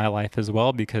embody in my life as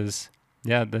well, because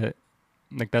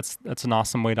that's an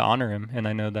awesome way to honor him. And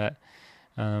I know that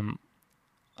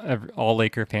all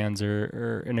Laker fans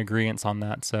are in agreement on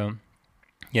that. So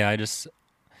I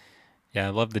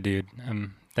love the dude.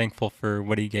 I'm thankful for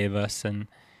what he gave us, and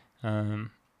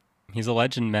he's a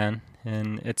legend, man.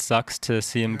 And it sucks to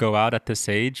see him go out at this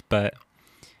age, but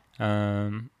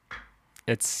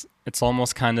it's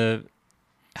almost kind of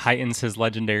heightens his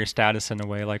legendary status in a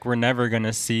way. Like, we're never going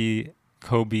to see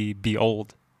Kobe be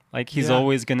old. Like, he's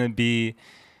always going to be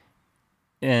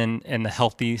in a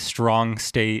healthy, strong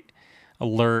state,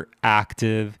 alert,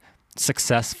 active,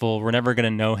 successful. We're never going to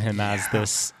know him as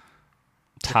this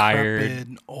tired,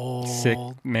 decrepit, old, sick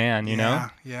man, you know?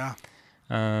 Yeah.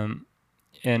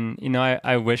 And, you know,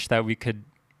 I wish that we could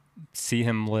see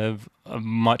him live a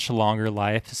much longer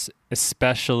life,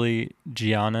 especially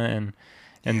Gianna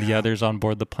and the others on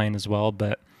board the plane as well.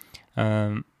 But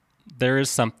there is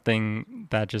something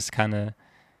that just kind of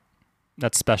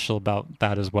that's special about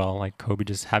that as well. Like Kobe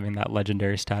just having that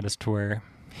legendary status to where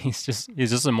he's just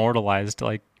immortalized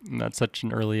like at such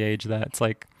an early age that it's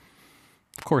like,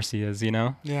 of course he is, you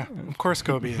know? Yeah, of course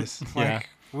Kobe is. Like,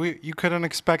 you couldn't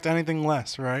expect anything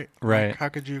less, right? Right. Like, how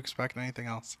could you expect anything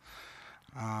else?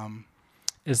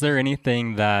 Is there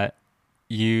anything that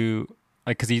you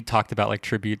like, because you talked about like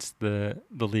tributes the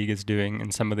league is doing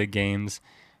in some of the games,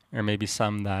 or maybe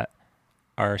some that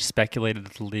are speculated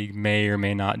that the league may or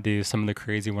may not do, some of the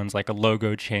crazy ones like a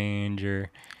logo change or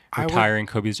retiring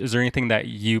Kobe's. Is there anything that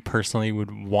you personally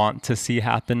would want to see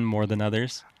happen more than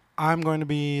others? I'm going to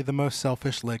be the most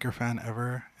selfish Laker fan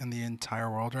ever in the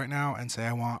entire world right now and say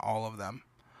I want all of them.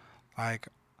 Like,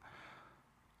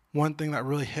 one thing that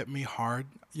really hit me hard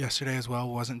yesterday as well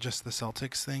wasn't just the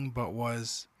Celtics thing, but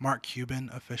was Mark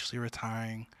Cuban officially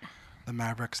retiring the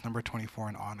Mavericks number 24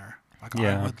 in honor. Like,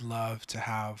 I would love to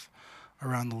have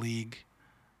around the league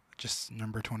just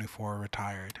number 24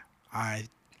 retired.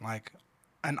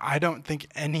 And I don't think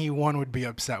anyone would be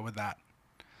upset with that.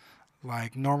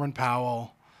 Like Norman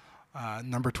Powell,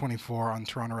 number 24 on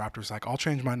Toronto Raptors, like, I'll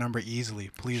change my number easily.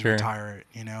 Please retire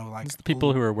it. You know, like, the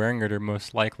people who are wearing it are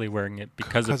most likely wearing it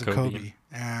because of Kobe.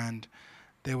 And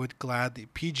they would gladly.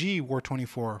 PG wore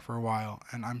 24 for a while,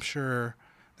 and I'm sure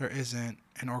there isn't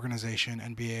an organization,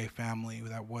 NBA family,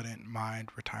 that wouldn't mind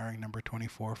retiring number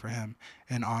 24 for him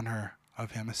in honor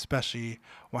of him, especially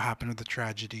what happened with the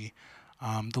tragedy.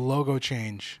 The logo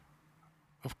change,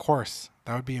 of course,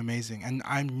 that would be amazing. And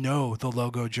I know the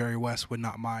logo Jerry West would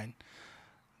not mind.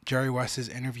 Jerry West's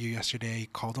interview yesterday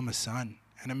called him a son,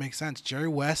 and it makes sense. Jerry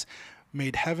West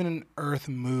made heaven and earth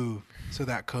move so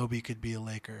that Kobe could be a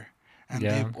Laker. And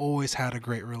they've always had a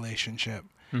great relationship.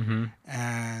 Mm-hmm.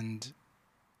 And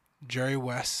Jerry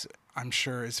West, I'm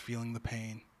sure, is feeling the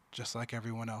pain, just like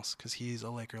everyone else, because he's a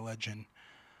Laker legend.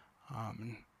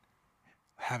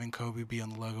 Having Kobe be on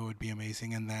the logo would be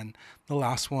amazing. And then the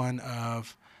last one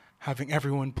of having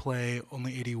everyone play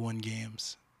only 81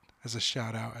 games as a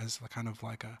shout out, as kind of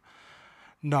like a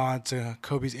nod to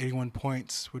Kobe's 81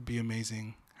 points would be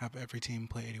amazing. Have every team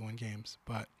play 81 games.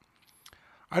 But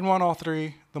I'd want all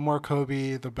three. The more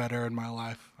Kobe, the better in my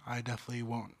life. I definitely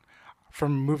won't.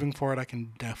 From moving forward, I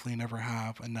can definitely never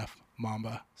have enough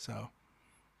Mamba. So,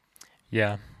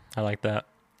 yeah, I like that.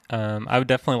 I would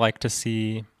definitely like to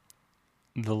see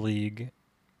the league,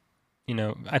 you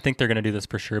know, I think they're going to do this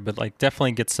for sure, but like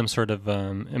definitely get some sort of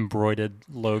embroidered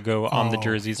logo on the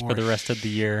jerseys for the rest of the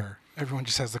year. Everyone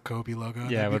just has the Kobe logo.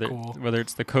 Yeah, cool. whether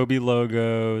it's the Kobe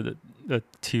logo, the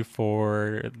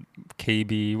 2-4,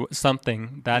 KB,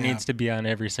 something that needs to be on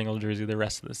every single jersey the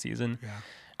rest of the season. Yeah.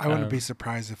 I wouldn't be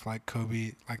surprised if like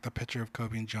Kobe, like the picture of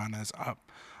Kobe and Gianna is up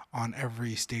on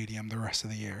every stadium the rest of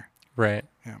the year. Right.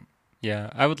 Yeah. Yeah,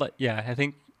 I would like. Yeah, I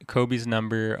think Kobe's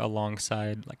number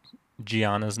alongside like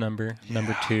Gianna's number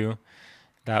Yeah. 2,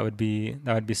 that would be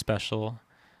special.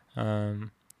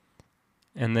 Um,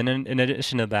 and then in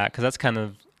addition to that, because that's kind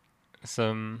of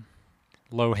some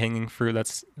low hanging fruit,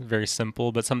 that's very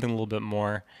simple, but something a little bit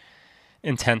more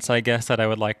intense, I guess, that I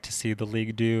would like to see the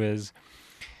league do is.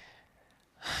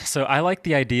 So I like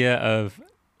the idea of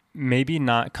maybe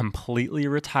not completely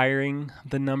retiring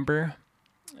the number.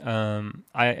 I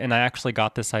actually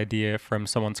got this idea from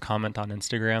someone's comment on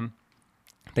Instagram.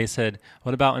 They said,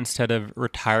 "What about instead of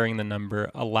retiring the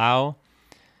number, allow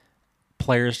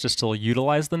players to still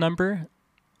utilize the number,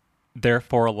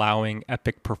 therefore allowing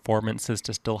epic performances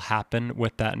to still happen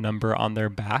with that number on their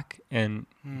back, and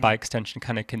by extension,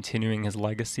 kind of continuing his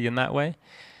legacy in that way.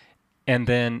 And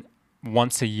then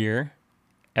once a year,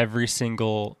 every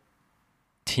single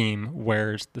team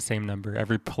wears the same number.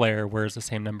 Every player wears the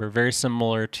same number, very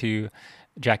similar to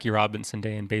Jackie Robinson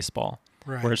Day in baseball,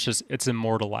 where Right. it's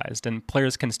immortalized and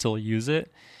players can still use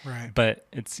it, Right. but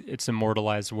it's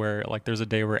immortalized where like there's a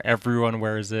day where everyone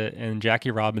wears it, and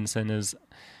Jackie Robinson is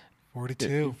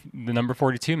 42. the number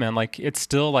 42, man. Like it's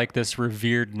still like this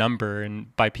revered number,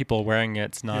 and by people wearing it,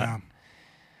 it's not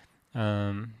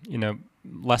Yeah. you know,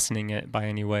 lessening it by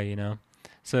any way, you know.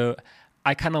 So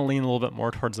I kind of lean a little bit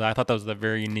more towards that. I thought that was a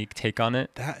very unique take on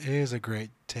it. That is a great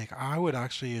take. I would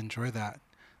actually enjoy that.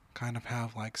 Kind of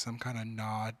have like some kind of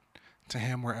nod to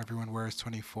him where everyone wears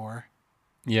 24.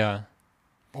 Yeah.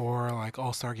 Or like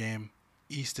All-Star Game,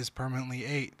 East is permanently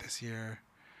 8 this year.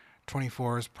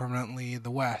 24 is permanently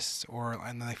the West,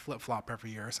 and then they flip-flop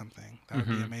every year or something. That would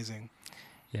be amazing.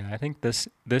 Yeah, I think this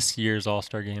year's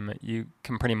All-Star game, you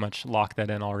can pretty much lock that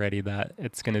in already, that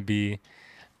it's going to be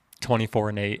 24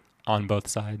 and 8 on both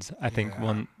sides. I think Yeah.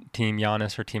 one team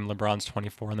Giannis or team LeBron's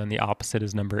 24, and then the opposite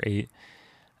is number 8.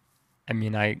 I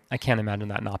mean, I can't imagine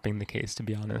that not being the case, to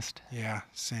be honest. Yeah,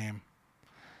 same.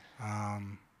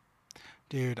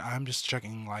 Dude, I'm just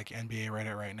checking like NBA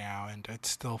Reddit right now, and it's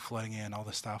still flooding in all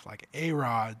the stuff. Like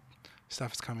A-Rod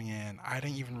stuff is coming in. I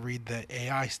didn't even read the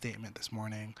AI statement this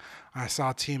morning. I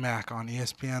saw T-Mac on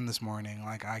ESPN this morning.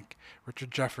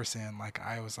 Richard Jefferson. Like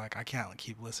I was like, I can't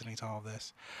keep listening to all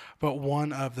this. But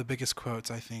one of the biggest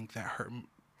quotes I think that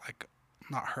like,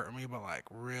 not hurt me, but like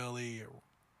really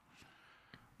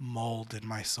molded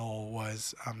my soul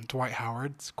was Dwight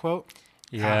Howard's quote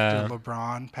Yeah. after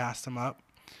LeBron passed him up.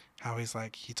 How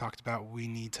he talked about we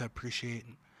need to appreciate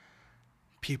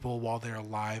people while they're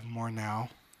alive more now,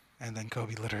 and then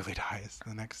Kobe literally dies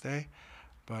the next day.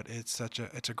 But it's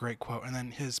a great quote. And then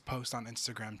his post on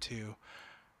Instagram too,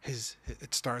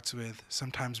 it starts with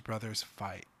sometimes brothers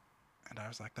fight, and I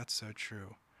was like, that's so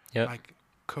true. Yep. Like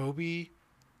Kobe,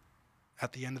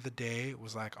 at the end of the day,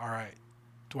 was like, all right,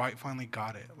 Dwight finally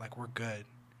got it. Like we're good.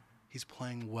 He's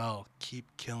playing well. Keep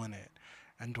killing it.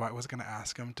 And Dwight was going to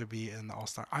ask him to be in the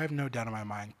All-Star. I have no doubt in my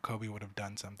mind Kobe would have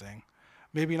done something.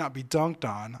 Maybe not be dunked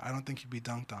on. I don't think he'd be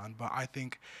dunked on, but I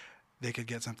think they could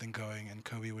get something going, and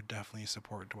Kobe would definitely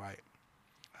support Dwight.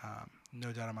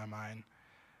 No doubt in my mind.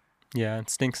 Yeah, it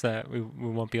stinks that we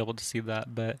won't be able to see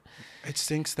that, but It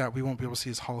stinks that we won't be able to see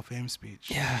his Hall of Fame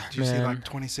speech. yeah, Do you see man. like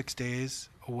 26 days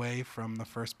away from the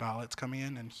first ballots coming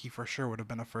in, and he for sure would have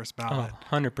been a first ballot.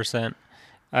 100%.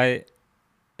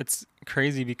 It's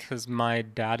crazy because my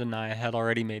dad and I had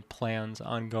already made plans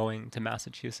on going to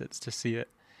Massachusetts to see it.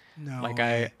 No Like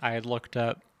way. I had looked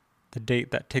up the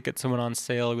date that tickets went on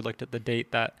sale. We looked at the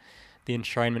date that the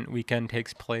enshrinement weekend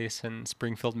takes place in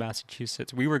Springfield,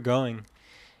 Massachusetts. We were going,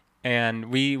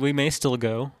 and we may still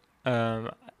go.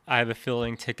 I have a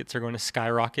feeling tickets are going to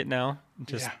skyrocket now,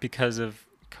 just Yeah. because of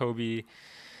Kobe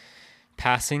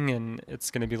passing, and it's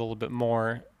going to be a little bit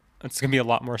more. It's going to be a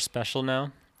lot more special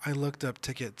now. I looked up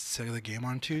tickets to the game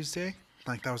on Tuesday.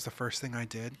 Like that was the first thing I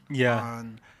did. Yeah.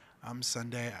 On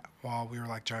Sunday while we were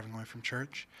like driving away from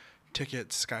church,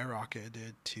 tickets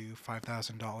skyrocketed to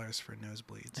 $5,000 for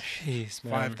nosebleeds. Jeez,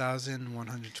 man.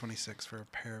 5,126 for a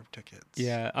pair of tickets.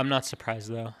 Yeah, I'm not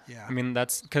surprised though. Yeah. I mean,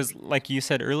 that's because, like you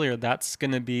said earlier, that's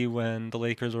going to be when the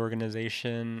Lakers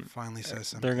organization, Finally says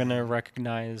something. they're going to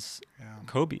recognize Yeah.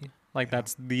 Kobe. Like Yeah.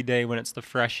 that's the day when it's the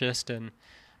freshest and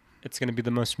it's going to be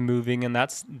the most moving. And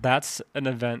that's an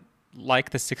event like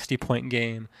the 60-point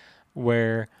game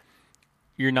where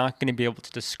you're not going to be able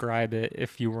to describe it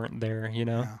if you weren't there, you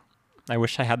know? Yeah. I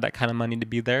wish I had that kind of money to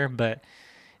be there, but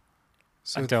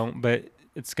So I don't. But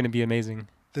it's going to be amazing.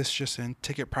 this just in,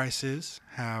 ticket prices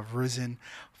have risen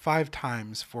 5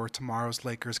 times for tomorrow's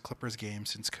Lakers-Clippers game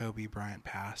since Kobe Bryant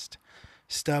passed.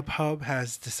 StubHub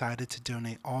has decided to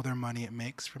donate all their money it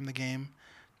makes from the game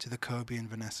to the Kobe and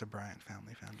Vanessa Bryant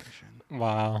Family Foundation.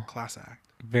 Wow. Class act.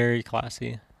 Very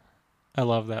classy. I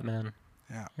love that, man.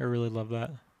 Yeah. I really love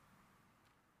that.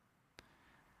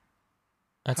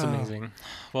 That's Oh, amazing.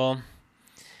 Well,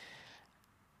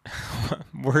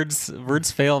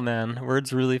 words fail, man.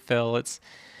 Words really fail.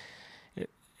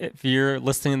 If you're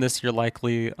listening to this, you're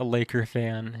likely a Laker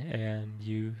fan, and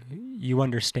you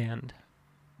understand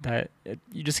that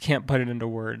you just can't put it into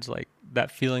words. Like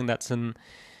that feeling that's in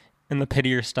the pit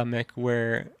of your stomach,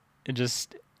 where it's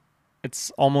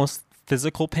almost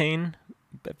physical pain.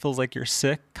 It feels like you're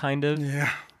sick, kind of.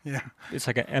 yeah. Yeah. It's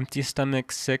like an empty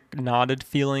stomach, sick, knotted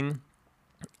feeling,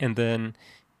 and then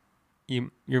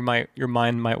your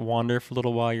mind might wander for a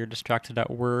little while. You're distracted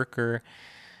at work or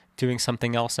doing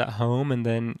something else at home, and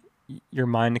then your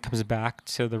mind comes back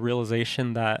to the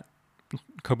realization that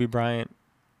Kobe Bryant,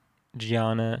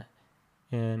 Gianna,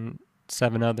 and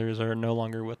 7 others are no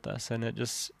longer with us, and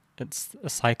it's a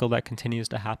cycle that continues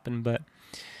to happen. But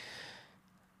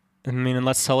I mean, and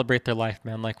let's celebrate their life,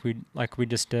 man, like we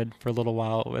just did for a little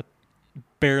while, with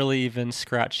barely even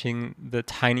scratching the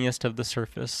tiniest of the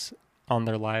surface on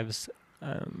their lives.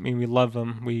 I mean, we love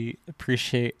them. We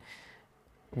appreciate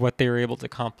what they were able to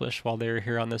accomplish while they were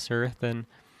here on this earth, and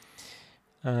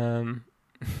I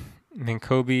mean,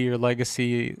 Kobe, your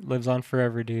legacy lives on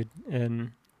forever, dude.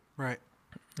 And Right.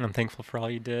 I'm thankful for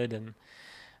all you did, and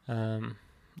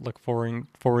look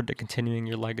forward to continuing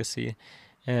your legacy.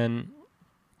 And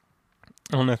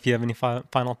I don't know if you have any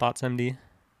final thoughts, MD.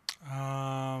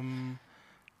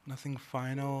 Nothing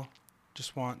final.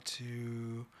 Just want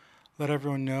to let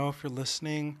everyone know, if you're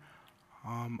listening,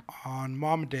 on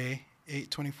Mom Day,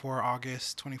 8/24,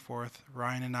 August 24th,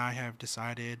 Ryan and I have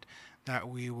decided that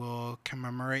we will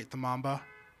commemorate the Mamba.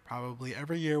 Probably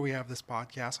every year we have this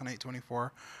podcast on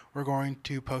 8/24. We're going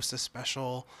to post a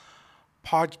special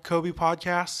Kobe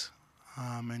podcast,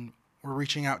 and we're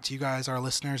reaching out to you guys, our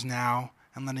listeners, now,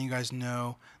 and letting you guys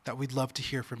know that we'd love to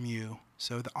hear from you.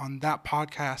 So on that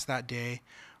podcast that day,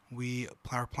 we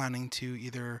are planning to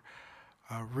either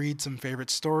read some favorite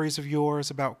stories of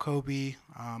yours about Kobe,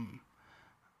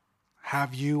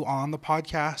 have you on the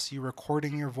podcast, you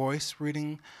recording your voice,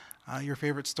 reading your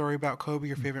favorite story about Kobe,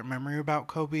 your favorite memory about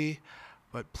Kobe.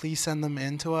 But please send them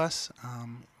in to us,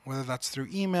 whether that's through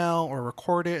email or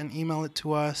record it and email it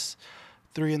to us,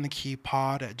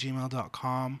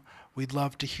 3inthekeypod@gmail.com. We'd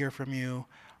love to hear from you.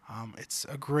 It's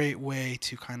a great way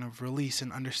to kind of release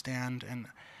and understand and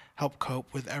help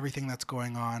cope with everything that's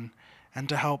going on, and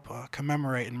to help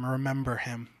commemorate and remember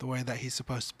him the way that he's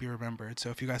supposed to be remembered. So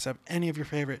if you guys have any of your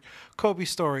favorite Kobe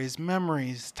stories,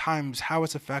 memories, times, how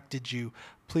it's affected you,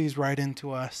 please write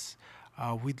into us.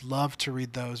 We'd love to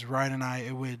read those. Ryan and I,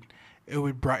 it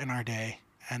would brighten our day,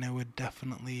 and it would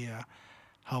definitely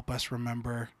help us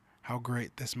remember how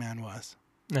great this man was.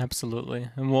 Absolutely,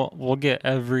 and we'll get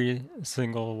every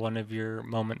single one of your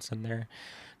moments in there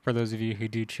for those of you who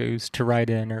do choose to write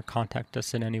in or contact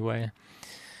us in any way.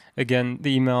 Again,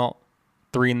 the email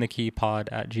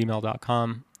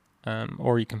 3inthekeypod@gmail.com,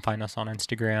 or you can find us on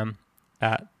Instagram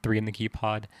at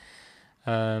 3inthekeypod.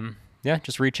 Yeah,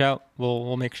 just reach out.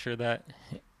 We'll make sure that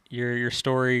your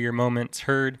story, your moments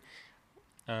heard,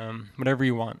 whatever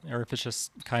you want, or if it's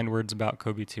just kind words about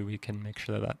Kobe too, we can make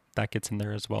sure that gets in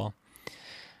there as well.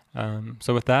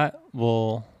 So with that,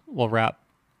 we'll wrap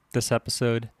this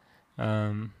episode.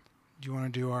 Do you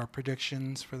want to do our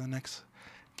predictions for the next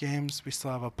games? We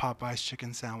still have a Popeye's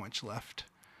chicken sandwich left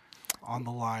on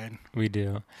the line. We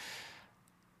do.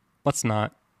 Let's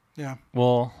not. Yeah.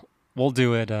 We'll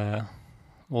do it.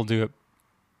 We'll do it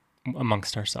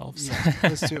amongst ourselves. Yeah.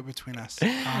 Let's do it between us.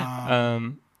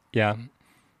 Yeah.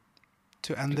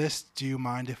 To end this, do you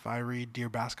mind if I read Dear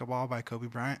Basketball by Kobe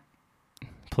Bryant?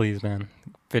 Please, man.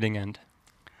 Fitting end.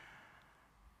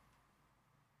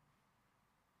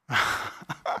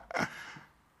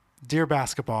 Dear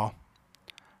Basketball,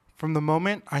 from the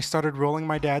moment I started rolling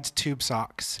my dad's tube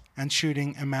socks and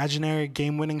shooting imaginary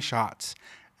game-winning shots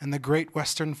in the Great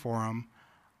Western Forum,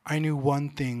 I knew one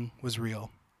thing was real.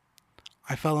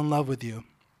 I fell in love with you.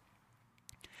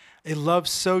 A love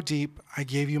so deep I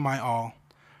gave you my all,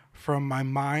 from my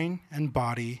mind and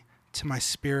body to my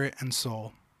spirit and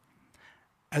soul.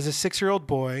 As a 6-year-old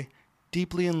boy,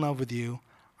 deeply in love with you,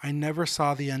 I never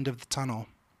saw the end of the tunnel.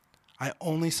 I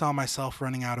only saw myself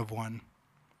running out of one.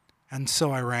 And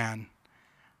so I ran.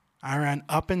 I ran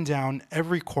up and down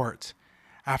every court,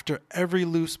 after every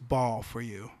loose ball for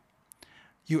you.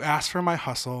 You asked for my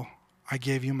hustle, I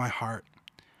gave you my heart,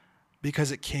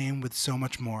 because it came with so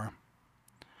much more.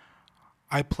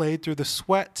 I played through the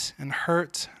sweat and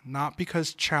hurt, not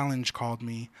because challenge called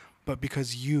me, but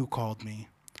because you called me.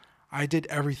 I did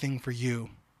everything for you,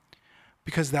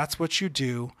 because that's what you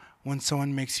do when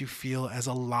someone makes you feel as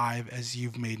alive as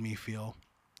you've made me feel.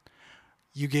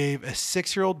 You gave a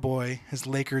 6-year-old boy his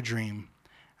Laker dream,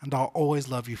 and I'll always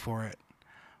love you for it.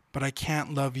 But I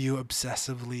can't love you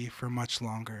obsessively for much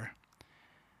longer.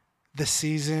 This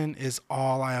season is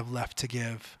all I have left to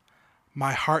give.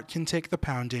 My heart can take the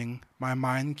pounding, my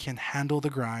mind can handle the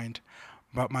grind,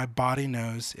 but my body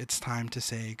knows it's time to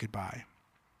say goodbye.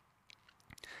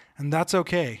 And that's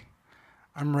okay.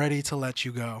 I'm ready to let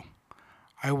you go.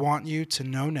 I want you to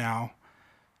know now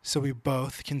so we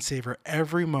both can savor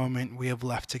every moment we have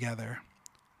left together,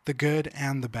 the good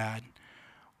and the bad.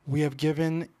 We have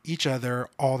given each other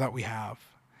all that we have,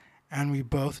 and we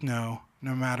both know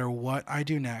no matter what I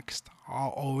do next, I'll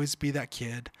always be that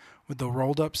kid with the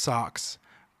rolled up socks,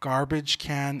 garbage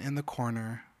can in the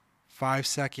corner, 5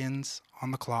 seconds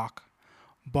on the clock,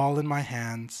 ball in my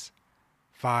hands,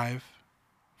 5,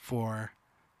 4,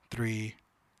 3,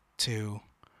 2,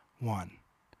 1.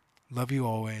 Love you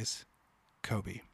always, Kobe.